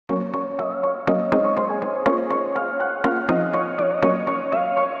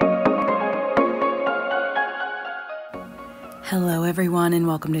Hello everyone and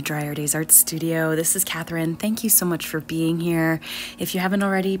welcome to Drier Days Art Studio. This is Catherine. Thank you so much for being here. If you haven't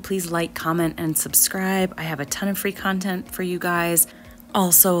already, please like, comment, and subscribe. I have a ton of free content for you guys.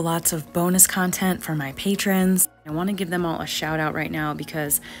 Also lots of bonus content for my patrons. I want to give them all a shout out right now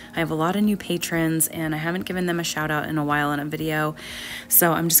because I have a lot of new patrons and I haven't given them a shout out in a while in a video.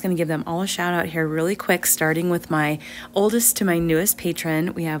 So I'm just going to give them all a shout out here really quick, starting with my oldest to my newest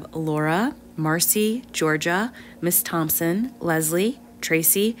patron. We have Laura, Marcy, Georgia, Miss Thompson, Leslie,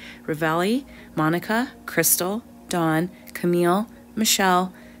 Tracy, Ravelli, Monica, Crystal, Dawn, Camille,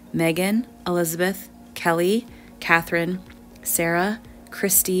 Michelle, Megan, Elizabeth, Kelly, Catherine, Sarah,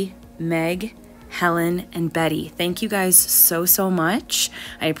 Christy, Meg, Helen, and Betty. Thank you guys so much.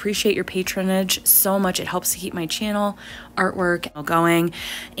 I appreciate your patronage so much. It helps to keep my channel, artwork going.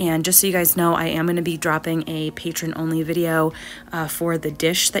 And just so you guys know, I am going to be dropping a patron only video for the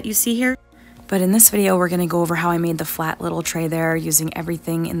dish that you see here. But in this video, we're going to go over how I made the flat little tray there using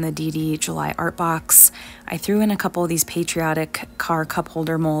everything in the DD July art box. I threw in a couple of these patriotic car cup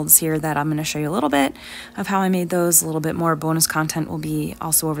holder molds here that I'm going to show you a little bit of how I made those. A little bit more bonus content will be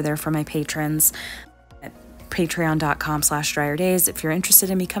also over there for my patrons at patreon.com/drier-days. If you're interested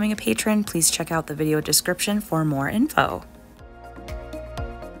in becoming a patron, please check out the video description for more info.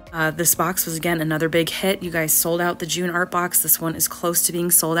 This box was, again, another big hit. You guys sold out the June art box. This one is close to being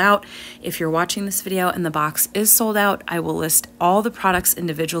sold out. If you're watching this video and the box is sold out, I will list all the products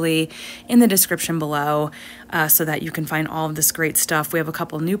individually in the description below so that you can find all of this great stuff. We have a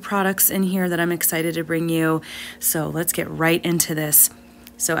couple new products in here that I'm excited to bring you. So let's get right into this.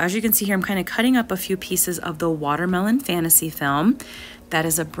 So as you can see here, I'm kind of cutting up a few pieces of the Watermelon Fantasy Film. That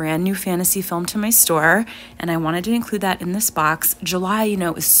is a brand new fantasy film to my store, and I wanted to include that in this box. July, you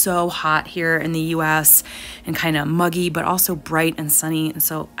know, is so hot here in the US and kind of muggy, but also bright and sunny. And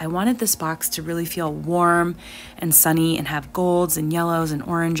so I wanted this box to really feel warm and sunny and have golds and yellows and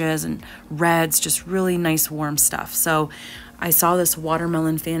oranges and reds, just really nice warm stuff. So I saw this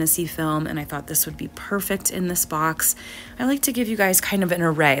Watermelon Fantasy Film and I thought this would be perfect in this box. I like to give you guys kind of an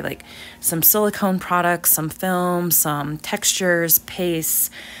array, like some silicone products, some films, some textures,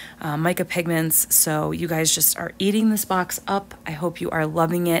 pastes, mica pigments. So you guys just are eating this box up. I hope you are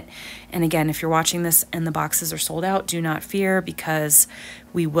loving it. And again, if you're watching this and the boxes are sold out, do not fear because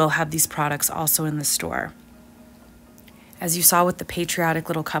we will have these products also in the store. As you saw with the patriotic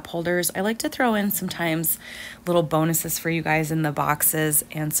little cup holders, I like to throw in sometimes little bonuses for you guys in the boxes.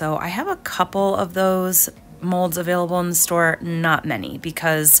 And so I have a couple of those molds available in the store, not many,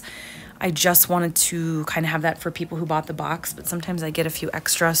 because I just wanted to kind of have that for people who bought the box, but sometimes I get a few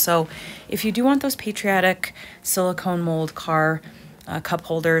extra. So if you do want those patriotic silicone mold car cup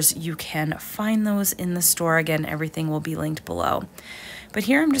holders, you can find those in the store. Again, everything will be linked below. But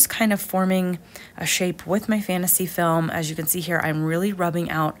here I'm just kind of forming a shape with my fantasy film. As you can see here, I'm really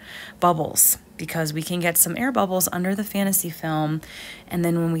rubbing out bubbles because we can get some air bubbles under the fantasy film. And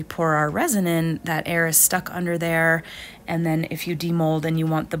then when we pour our resin in, that air is stuck under there. And then if you demold and you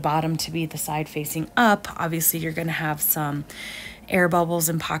want the bottom to be the side facing up, obviously you're gonna have some air bubbles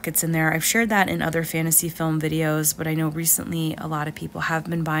and pockets in there. I've shared that in other fantasy film videos, but I know recently a lot of people have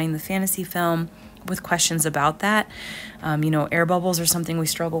been buying the fantasy film with questions about that. You know, air bubbles are something we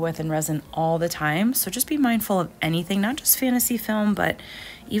struggle with in resin all the time. So just be mindful of anything, not just fantasy film, but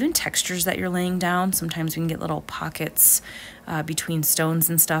even textures that you're laying down. Sometimes we can get little pockets between stones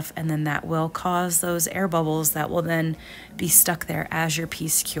and stuff, and then that will cause those air bubbles that will then be stuck there as your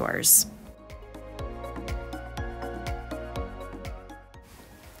piece cures.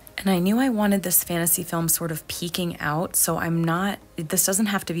 And I knew I wanted this fantasy film sort of peeking out, so this doesn't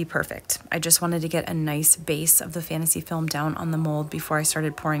have to be perfect. I just wanted to get a nice base of the fantasy film down on the mold before I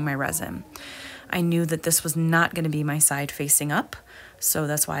started pouring my resin. I knew that this was not going to be my side facing up, so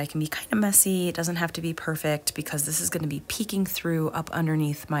that's why I can be kind of messy. It doesn't have to be perfect because this is going to be peeking through up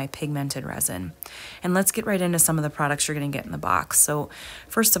underneath my pigmented resin. And let's get right into some of the products you're going to get in the box. So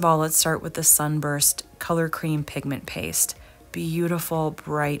first of all, let's start with the Sunburst Color Cream Pigment Paste. Beautiful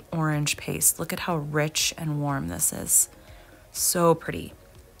bright orange paste. Look at how rich and warm this is. So pretty.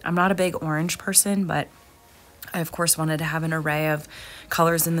 I'm not a big orange person, but I of course wanted to have an array of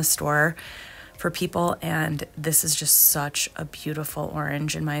colors in the store for people, and this is just such a beautiful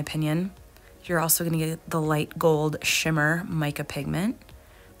orange in my opinion. You're also going to get the light gold shimmer mica pigment.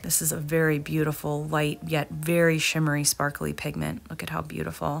 This is a very beautiful, light yet very shimmery, sparkly pigment. Look at how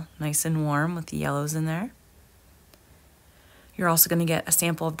beautiful. Nice and warm with the yellows in there. You're also going to get a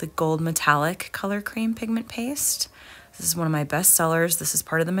sample of the gold metallic color cream pigment paste. This is one of my best sellers. This is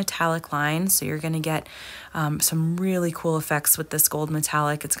part of the metallic line, so you're going to get some really cool effects with this gold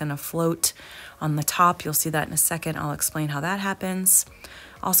metallic. It's going to float on the top. You'll see that in a second. I'll explain how that happens.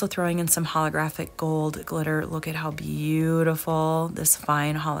 Also throwing in some holographic gold glitter. Look at how beautiful this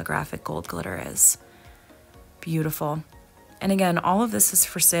fine holographic gold glitter is. Beautiful. And again, all of this is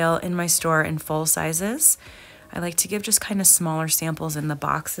for sale in my store in full sizes. I like to give just kind of smaller samples in the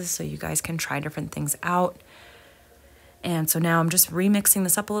boxes so you guys can try different things out. And so now I'm just remixing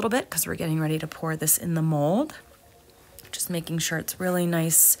this up a little bit because we're getting ready to pour this in the mold. Just making sure it's really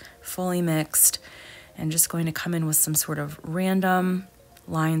nice, fully mixed, and just going to come in with some sort of random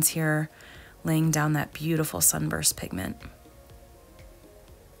lines here, laying down that beautiful sunburst pigment.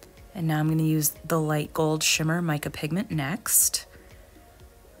 And now I'm going to use the light gold shimmer mica pigment next.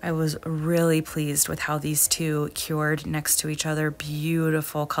 I was really pleased with how these two cured next to each other.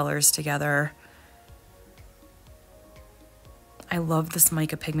 Beautiful colors together. I love this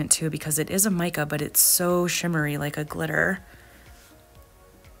mica pigment too because it is a mica, but it's so shimmery like a glitter.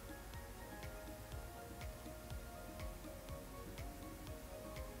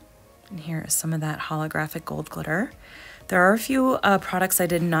 And here is some of that holographic gold glitter. There are a few products I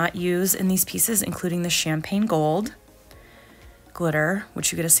did not use in these pieces, including the champagne gold glitter,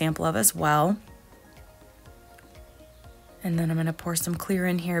 which you get a sample of as well. And then I'm going to pour some clear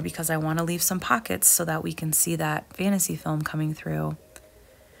in here because I want to leave some pockets so that we can see that fantasy film coming through.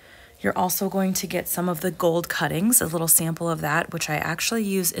 You're also going to get some of the gold cuttings, a little sample of that, which I actually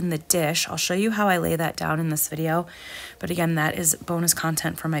use in the dish. I'll show you how I lay that down in this video. But again, that is bonus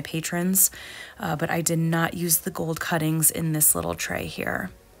content for my patrons. But I did not use the gold cuttings in this little tray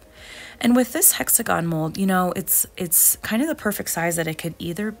here. And with this hexagon mold, you know, it's kind of the perfect size that it could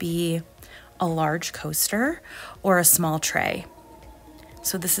either be a large coaster or a small tray.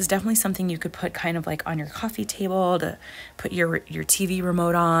 So this is definitely something you could put kind of like on your coffee table to put your TV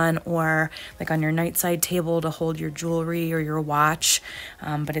remote on, or like on your nightside table to hold your jewelry or your watch.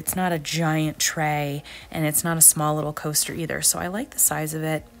 But it's not a giant tray and it's not a small little coaster either. So I like the size of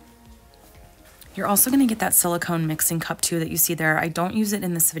it. You're also going to get that silicone mixing cup too that you see there. I don't use it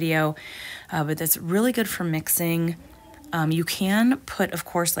in this video, but that's really good for mixing. You can put, of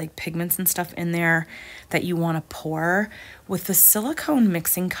course, like pigments and stuff in there that you want to pour. With the silicone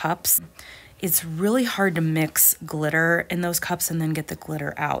mixing cups, it's really hard to mix glitter in those cups and then get the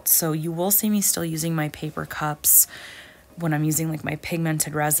glitter out. So you will see me still using my paper cups when I'm using like my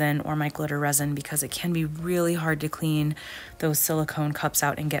pigmented resin or my glitter resin, because it can be really hard to clean those silicone cups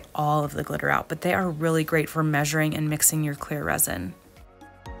out and get all of the glitter out. But they are really great for measuring and mixing your clear resin.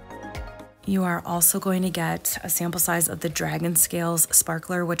 You are also going to get a sample size of the Dragon Scales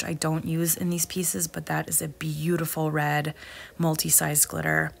Sparkler, which I don't use in these pieces, but that is a beautiful red multi-sized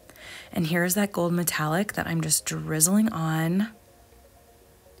glitter. And here's that gold metallic that I'm just drizzling on.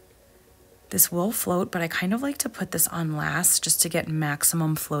 This will float, but I kind of like to put this on last just to get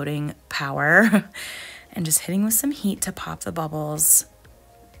maximum floating power and just hitting with some heat to pop the bubbles.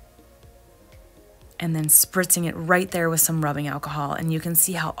 And then spritzing it right there with some rubbing alcohol. And you can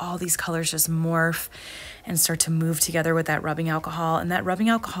see how all these colors just morph and start to move together with that rubbing alcohol. And that rubbing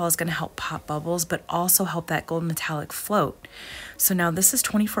alcohol is going to help pop bubbles, but also help that gold metallic float. So now this is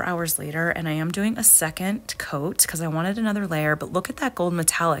 24 hours later, and I am doing a second coat because I wanted another layer, but look at that gold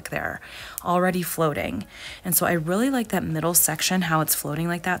metallic there already floating. And so I really like that middle section, how it's floating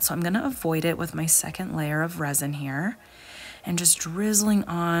like that. So I'm going to avoid it with my second layer of resin here. And just drizzling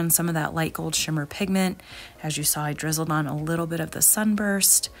on some of that light gold shimmer pigment. As you saw, I drizzled on a little bit of the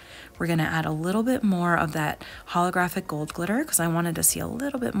sunburst. We're going to add a little bit more of that holographic gold glitter because I wanted to see a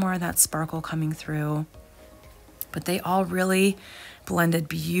little bit more of that sparkle coming through. But they all really blended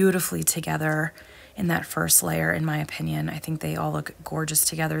beautifully together in that first layer, in my opinion. I think they all look gorgeous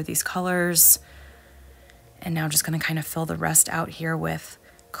together, these colors. And now just going to kind of fill the rest out here with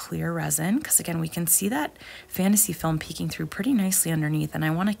clear resin, because again, we can see that fantasy film peeking through pretty nicely underneath, and I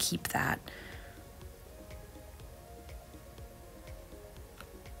want to keep that.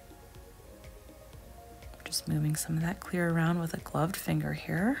 Just moving some of that clear around with a gloved finger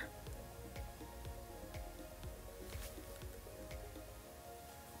here.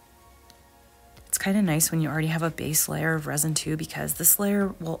 It's kind of nice when you already have a base layer of resin too, because this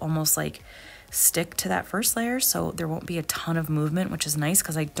layer will almost like stick to that first layer, so there won't be a ton of movement, which is nice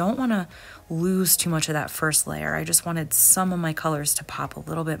because I don't want to lose too much of that first layer. I just wanted some of my colors to pop a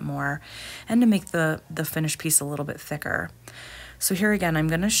little bit more and to make the finished piece a little bit thicker. So here again, I'm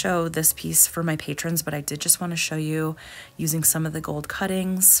going to show this piece for my patrons, but I did just want to show you using some of the gold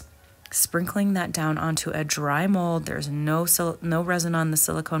cuttings, sprinkling that down onto a dry mold. There's no resin on the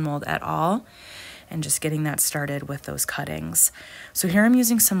silicone mold at all. and just getting that started with those cuttings. So here I'm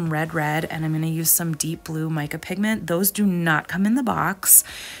using some red, and I'm going to use some deep blue mica pigment. Those do not come in the box,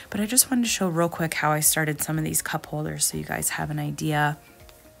 but I just wanted to show real quick how I started some of these cup holders so you guys have an idea.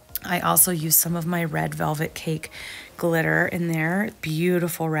 I also used some of my red velvet cake glitter in there,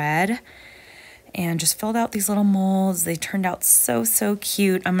 beautiful red, and just filled out these little molds. They turned out so, so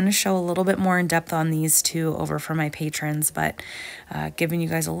cute. I'm going to show a little bit more in depth on these too over for my patrons, but giving you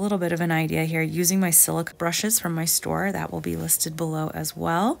guys a little bit of an idea here, using my silica brushes from my store, that will be listed below as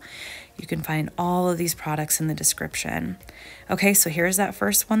well. You can find all of these products in the description. Okay, so here's that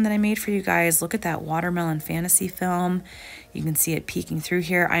first one that I made for you guys. Look at that watermelon fantasy film. You can see it peeking through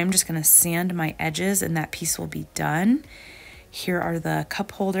here. I am just going to sand my edges and that piece will be done. Here are the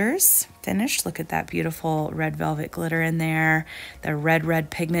cup holders finished. Look at that beautiful red velvet glitter in there. The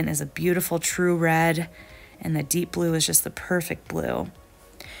red pigment is a beautiful true red, and the deep blue is just the perfect blue.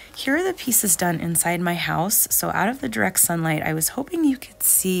 Here are the pieces done inside my house. So out of the direct sunlight, I was hoping you could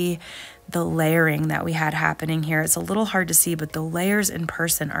see the layering that we had happening here. It's a little hard to see, but the layers in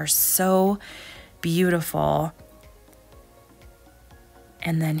person are so beautiful.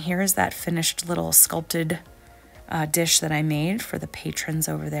 And then here is that finished little sculpted dish that I made for the patrons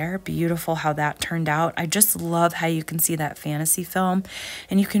over there. Beautiful how that turned out. I just love how you can see that fantasy film,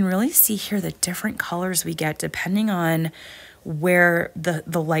 and you can really see here the different colors we get depending on where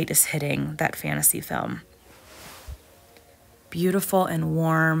the light is hitting that fantasy film. Beautiful and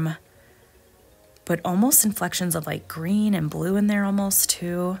warm, but almost inflections of like green and blue in there almost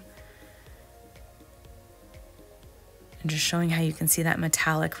too. And just showing how you can see that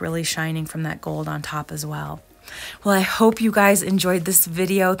metallic really shining from that gold on top as well. Well, I hope you guys enjoyed this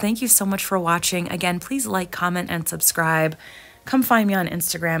video. Thank you so much for watching. Again, please like, comment, and subscribe. Come find me on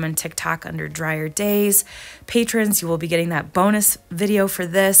Instagram and TikTok under Drier Days. Patrons, you will be getting that bonus video for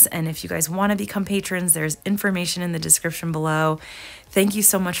this. And if you guys want to become patrons, there's information in the description below. Thank you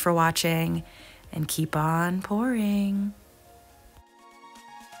so much for watching, and keep on pouring.